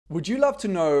Would you love to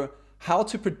know how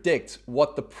to predict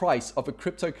what the price of a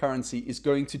cryptocurrency is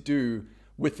going to do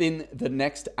within the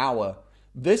next hour?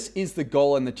 This is the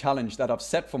goal and the challenge that I've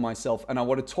set for myself, and I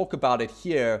want to talk about it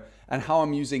here and how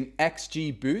I'm using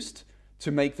XGBOOST to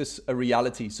make this a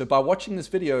reality. So by watching this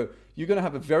video, you're going to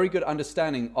have a very good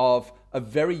understanding of a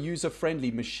very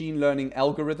user-friendly machine learning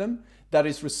algorithm that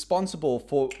is responsible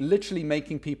for literally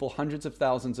making people hundreds of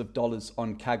thousands of dollars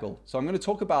on Kaggle. So I'm going to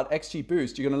talk about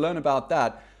XGBOOST. You're going to learn about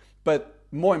that. But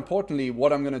more importantly,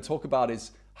 what I'm going to talk about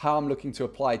is how I'm looking to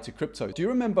apply it to crypto. Do you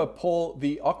remember Paul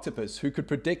the Octopus, who could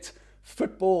predict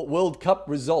football World Cup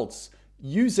results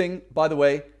using, by the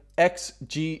way,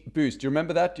 XGBOOST? Do you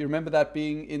remember that? Do you remember that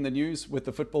being in the news with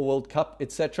the football World Cup,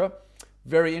 etc.?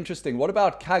 Very interesting. What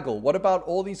about Kaggle? What about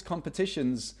all these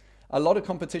competitions? A lot of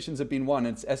competitions have been won.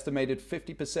 It's estimated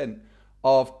 50%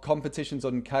 of competitions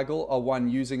on Kaggle are won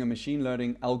using a machine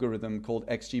learning algorithm called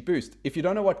XGBOOST. If you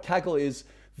don't know what Kaggle is,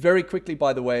 very quickly,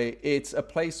 by the way, it's a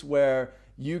place where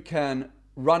you can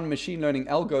run machine learning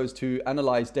algos to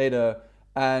analyze data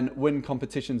and win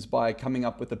competitions by coming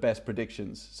up with the best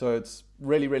predictions. So it's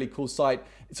really, really cool site.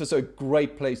 It's also a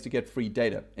great place to get free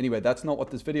data. Anyway, that's not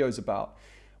what this video is about.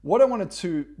 What I wanted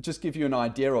to just give you an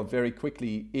idea of very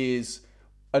quickly is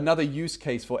another use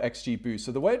case for XGBOOST.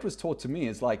 So the way it was taught to me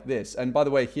is like this. And by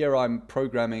the way, here I'm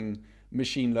programming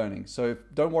machine learning. So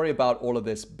don't worry about all of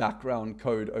this background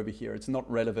code over here. It's not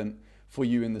relevant for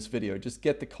you in this video. Just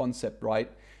get the concept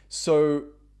right. So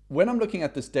when I'm looking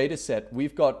at this data set,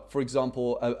 we've got, for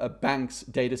example, a bank's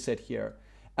data set here.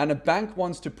 And a bank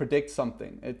wants to predict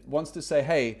something. It wants to say,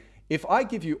 hey, if I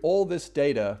give you all this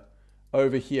data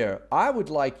over here, I would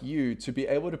like you to be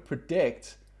able to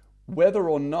predict whether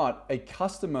or not a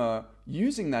customer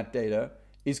using that data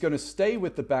is going to stay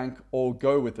with the bank or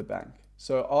go with the bank.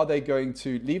 So are they going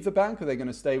to leave the bank or are they going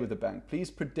to stay with the bank?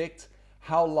 Please predict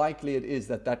how likely it is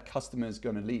that that customer is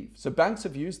going to leave. So banks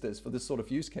have used this for this sort of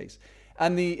use case.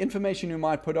 And the information you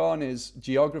might put on is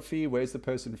geography, where's the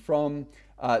person from,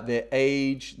 their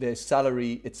age, their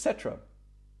salary, etc.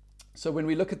 So when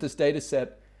we look at this data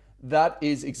set, that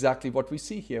is exactly what we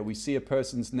see here. We see a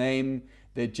person's name,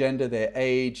 their gender, their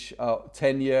age,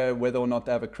 tenure, whether or not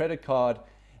they have a credit card,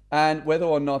 and whether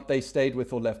or not they stayed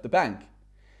with or left the bank.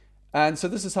 And so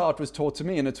this is how it was taught to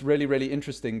me, and it's really, really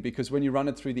interesting because when you run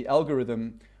it through the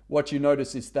algorithm, what you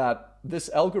notice is that this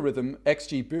algorithm,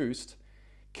 XGBOOST,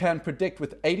 can predict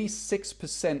with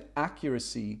 86%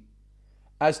 accuracy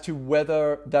as to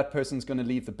whether that person's going to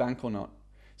leave the bank or not.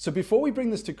 So before we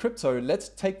bring this to crypto, let's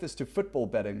take this to football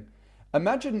betting.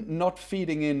 Imagine not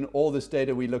feeding in all this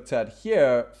data we looked at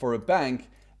here for a bank.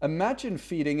 Imagine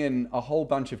feeding in a whole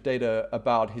bunch of data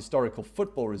about historical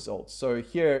football results. So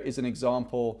here is an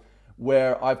example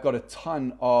where I've got a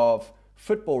ton of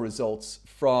football results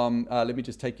from, let me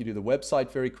just take you to the website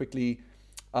very quickly,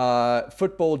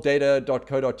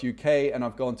 footballdata.co.uk, and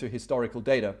I've gone to historical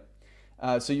data.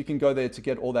 So you can go there to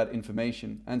get all that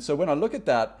information. And so when I look at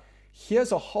that,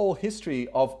 here's a whole history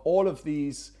of all of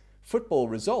these football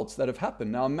results that have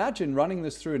happened. Now imagine running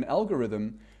this through an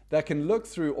algorithm that can look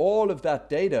through all of that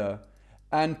data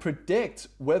and predict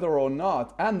whether or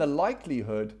not, and the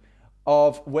likelihood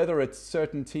of whether a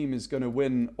certain team is going to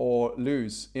win or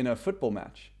lose in a football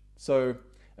match. So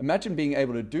imagine being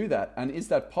able to do that. And is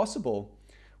that possible?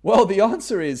 Well, the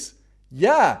answer is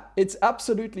yeah, it's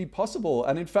absolutely possible.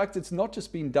 And in fact, it's not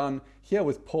just been done here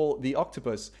with Paul the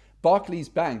Octopus. Barclays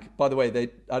Bank, by the way,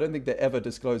 I don't think they ever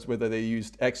disclosed whether they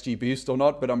used XGBOOST or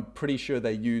not, but I'm pretty sure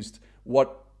they used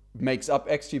what makes up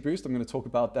XGBOOST. I'm going to talk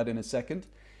about that in a second.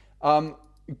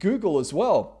 Google as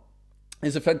well.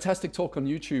 There's a fantastic talk on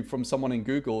YouTube from someone in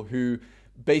Google who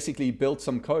basically built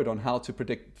some code on how to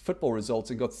predict football results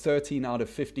and got 13 out of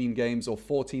 15 games or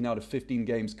 14 out of 15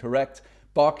 games correct.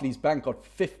 Barclays Bank got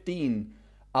 15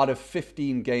 out of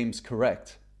 15 games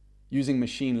correct using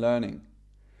machine learning.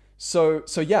 So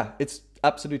yeah, it's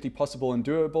absolutely possible and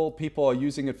doable. People are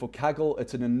using it for Kaggle.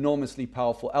 It's an enormously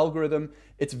powerful algorithm.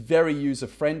 It's very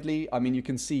user-friendly. I mean, you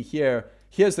can see here,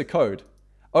 here's the code.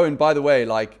 Oh, and by the way,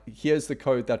 like here's the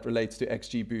code that relates to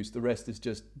XGBOOST. The rest is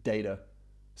just data.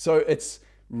 So it's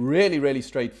really, really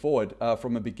straightforward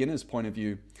from a beginner's point of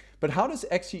view. But how does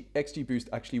XGBOOST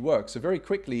actually work? So very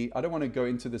quickly, I don't want to go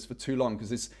into this for too long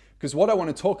because what I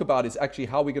want to talk about is actually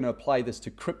how we're going to apply this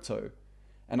to crypto.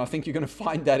 And I think you're going to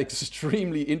find that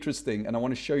extremely interesting. And I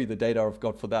want to show you the data I've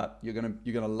got for that. You're going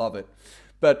to love it.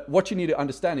 But what you need to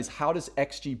understand is how does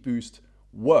XGBOOST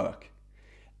work?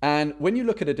 And when you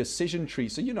look at a decision tree,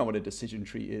 so you know what a decision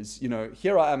tree is. You know,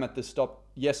 here I am at the stop,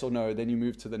 yes or no, then you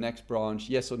move to the next branch,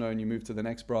 yes or no, and you move to the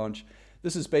next branch.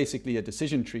 This is basically a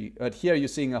decision tree. But here you're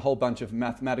seeing a whole bunch of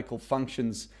mathematical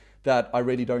functions that I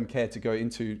really don't care to go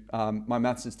into. My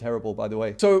maths is terrible, by the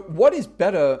way. So what is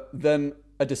better than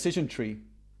a decision tree?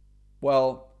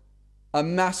 Well, a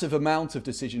massive amount of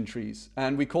decision trees,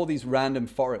 and we call these random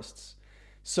forests.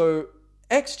 So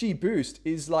XGBoost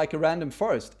is like a random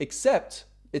forest, except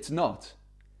it's not.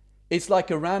 It's like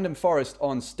a random forest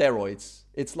on steroids.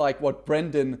 It's like what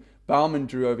Brendan Bauman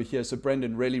drew over here. So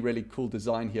Brendan, really, really cool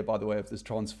design here, by the way, of this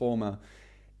transformer.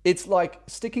 It's like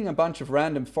sticking a bunch of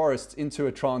random forests into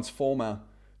a transformer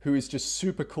who is just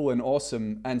super cool and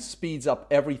awesome and speeds up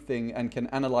everything and can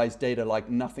analyze data like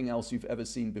nothing else you've ever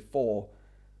seen before.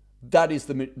 That is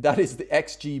the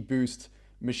XGBoost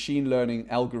machine learning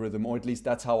algorithm, or at least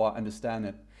that's how I understand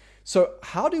it. So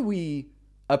how do we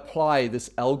apply this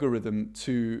algorithm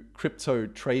to crypto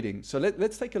trading? So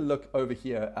let's take a look over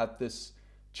here at this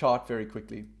chart very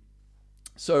quickly.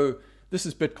 So this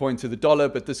is Bitcoin to the dollar,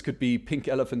 but this could be pink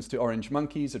elephants to orange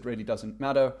monkeys. It really doesn't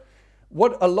matter.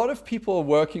 What a lot of people are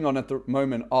working on at the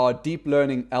moment are deep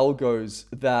learning algos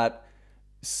that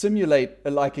simulate,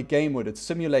 like a game would, it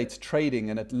simulates trading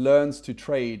and it learns to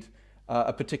trade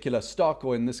a particular stock,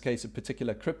 or in this case, a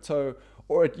particular crypto,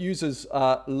 or it uses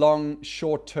long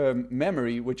short-term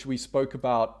memory, which we spoke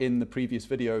about in the previous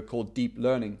video called deep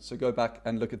learning. So go back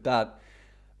and look at that.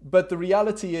 But the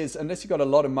reality is, unless you've got a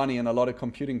lot of money and a lot of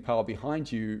computing power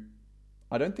behind you,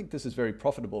 I don't think this is very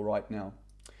profitable right now.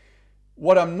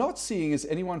 What I'm not seeing is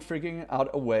anyone figuring out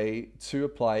a way to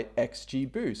apply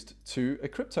XGBoost to a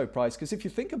crypto price. Because if you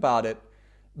think about it,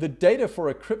 the data for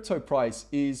a crypto price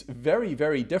is very,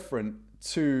 very different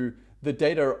to the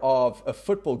data of a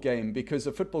football game, because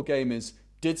a football game is,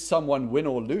 did someone win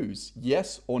or lose?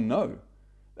 Yes or no?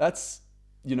 That's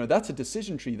a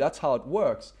decision tree. That's how it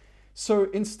works. So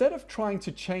instead of trying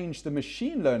to change the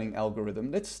machine learning algorithm,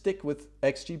 let's stick with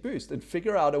XGBoost and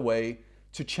figure out a way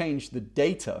to change the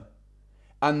data.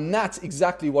 And that's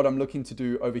exactly what I'm looking to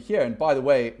do over here. And by the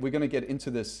way, we're going to get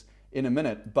into this in a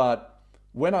minute, but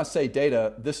when I say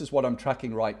data, this is what I'm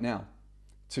tracking right now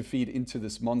to feed into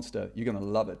this monster. You're going to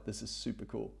love it. This is super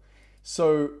cool.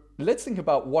 So let's think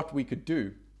about what we could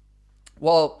do.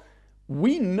 Well,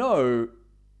 we know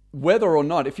whether or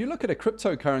not, if you look at a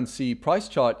cryptocurrency price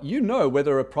chart, you know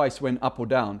whether a price went up or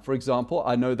down. For example,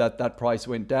 I know that that price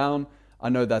went down. I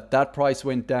know that that price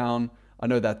went down. I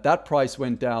know that that price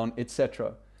went down,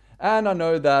 etc. And I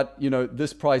know that,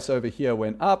 this price over here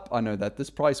went up. I know that this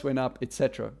price went up,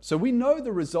 etc. So we know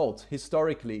the result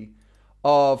historically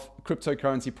of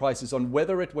cryptocurrency prices on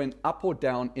whether it went up or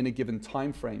down in a given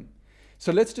time frame.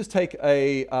 So let's just take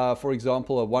for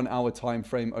example, a 1 hour time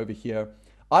frame over here.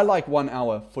 I like 1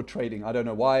 hour for trading. I don't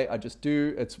know why, I just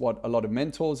do. It's what a lot of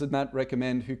mentors in that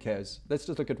recommend. Who cares? Let's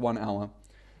just look at 1 hour.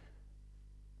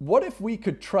 What if we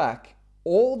could track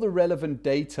all the relevant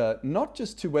data, not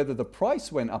just to whether the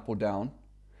price went up or down,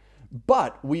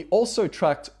 but we also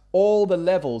tracked all the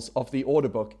levels of the order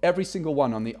book, every single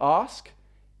one on the ask,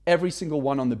 every single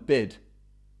one on the bid,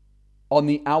 on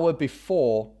the hour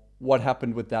before what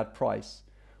happened with that price?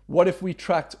 What if we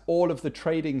tracked all of the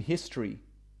trading history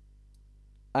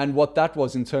and what that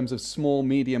was in terms of small,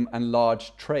 medium, and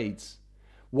large trades?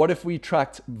 What if we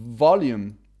tracked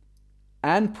volume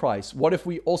and price? What if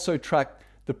we also tracked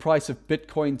the price of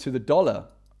Bitcoin to the dollar?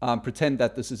 Pretend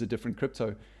that this is a different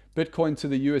crypto. Bitcoin to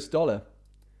the US dollar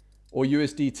or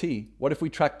USDT. What if we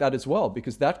track that as well?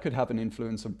 Because that could have an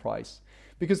influence on price.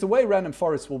 Because the way random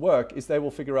forests will work is they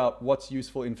will figure out what's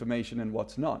useful information and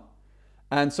what's not.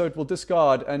 And so it will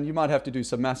discard, and you might have to do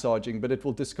some massaging, but it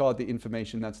will discard the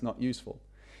information that's not useful.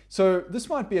 So this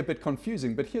might be a bit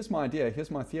confusing, but here's my idea,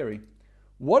 here's my theory.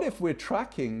 What if we're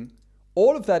tracking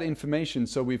all of that information?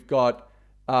 So we've got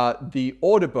the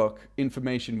order book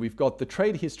information, we've got the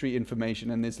trade history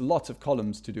information, and there's lots of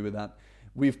columns to do with that.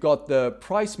 We've got the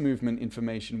price movement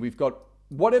information, we've got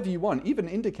whatever you want, even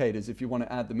indicators if you want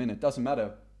to add them in, it doesn't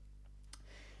matter.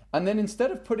 And then instead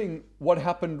of putting what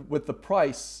happened with the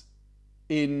price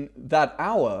in that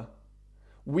hour,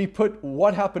 we put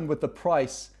what happened with the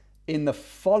price in the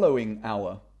following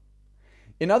hour.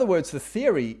 In other words, the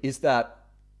theory is that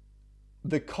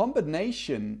the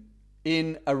combination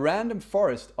in a random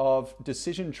forest of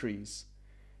decision trees,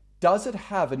 does it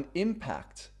have an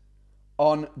impact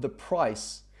on the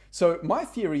price? So my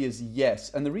theory is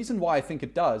yes. And the reason why I think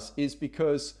it does is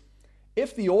because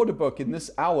if the order book in this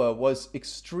hour was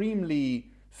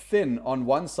extremely thin on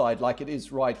one side, like it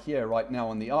is right here, right now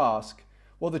on the ask,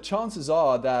 well, the chances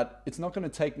are that it's not going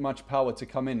to take much power to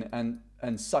come in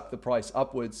and suck the price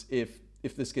upwards if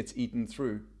this gets eaten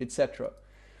through, etc.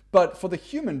 But for the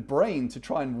human brain to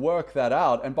try and work that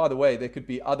out, and by the way, there could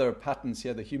be other patterns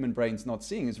here the human brain's not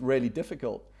seeing, is really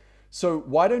difficult. So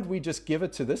why don't we just give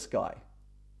it to this guy?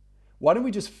 Why don't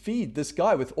we just feed this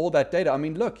guy with all that data? I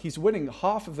mean, look, he's winning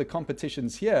half of the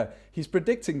competitions here. He's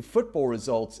predicting football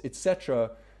results, etc.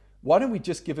 Why don't we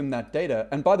just give him that data?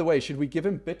 And by the way, should we give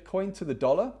him Bitcoin to the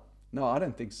dollar? No, I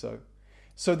don't think so.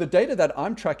 So the data that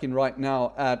I'm tracking right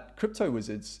now at Crypto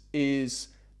Wizards is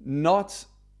not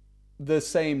the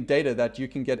same data that you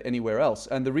can get anywhere else.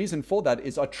 And the reason for that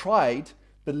is I tried,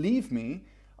 believe me,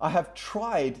 I have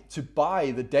tried to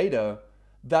buy the data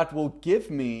that will give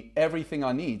me everything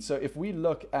I need. So if we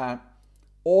look at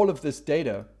all of this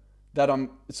data that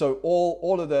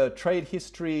all of the trade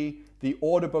history, the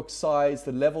order book size,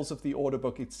 the levels of the order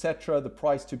book, etc., the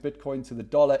price to Bitcoin to the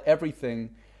dollar,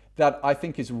 everything that I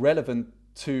think is relevant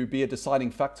to be a deciding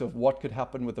factor of what could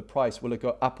happen with the price. Will it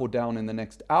go up or down in the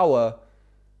next hour?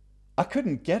 I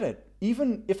couldn't get it.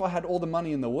 Even if I had all the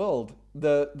money in the world,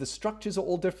 the structures are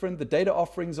all different. The data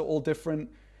offerings are all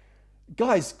different.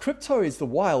 Guys, crypto is the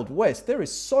Wild West. There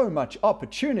is so much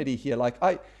opportunity here. Like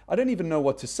I don't even know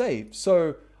what to say.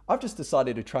 So I've just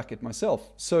decided to track it myself.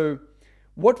 So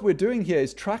what we're doing here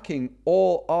is tracking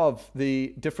all of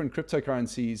the different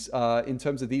cryptocurrencies in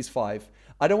terms of these 5.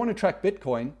 I don't want to track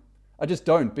Bitcoin. I just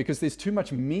don't, because there's too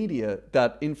much media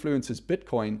that influences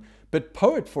Bitcoin. But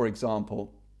Poet, for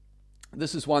example,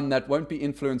 this is one that won't be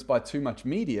influenced by too much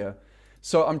media.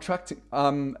 So I'm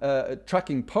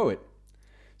tracking Poet.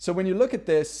 So when you look at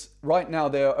this, right now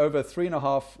there are over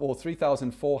 3.5 or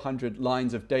 3,400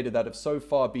 lines of data that have so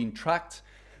far been tracked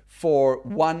for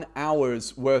 1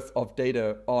 hour's worth of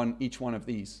data on each one of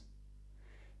these.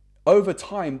 Over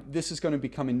time, this is going to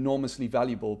become enormously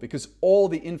valuable because all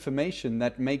the information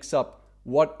that makes up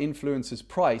what influences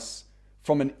price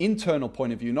from an internal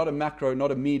point of view, not a macro,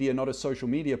 not a media, not a social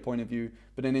media point of view,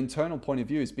 but an internal point of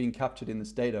view is being captured in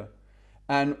this data.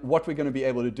 And what we're going to be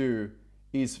able to do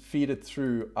is feed it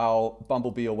through our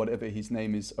Bumblebee or whatever his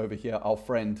name is over here, our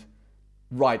friend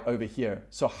right over here.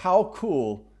 So how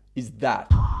cool is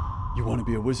that? You want to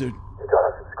be a wizard?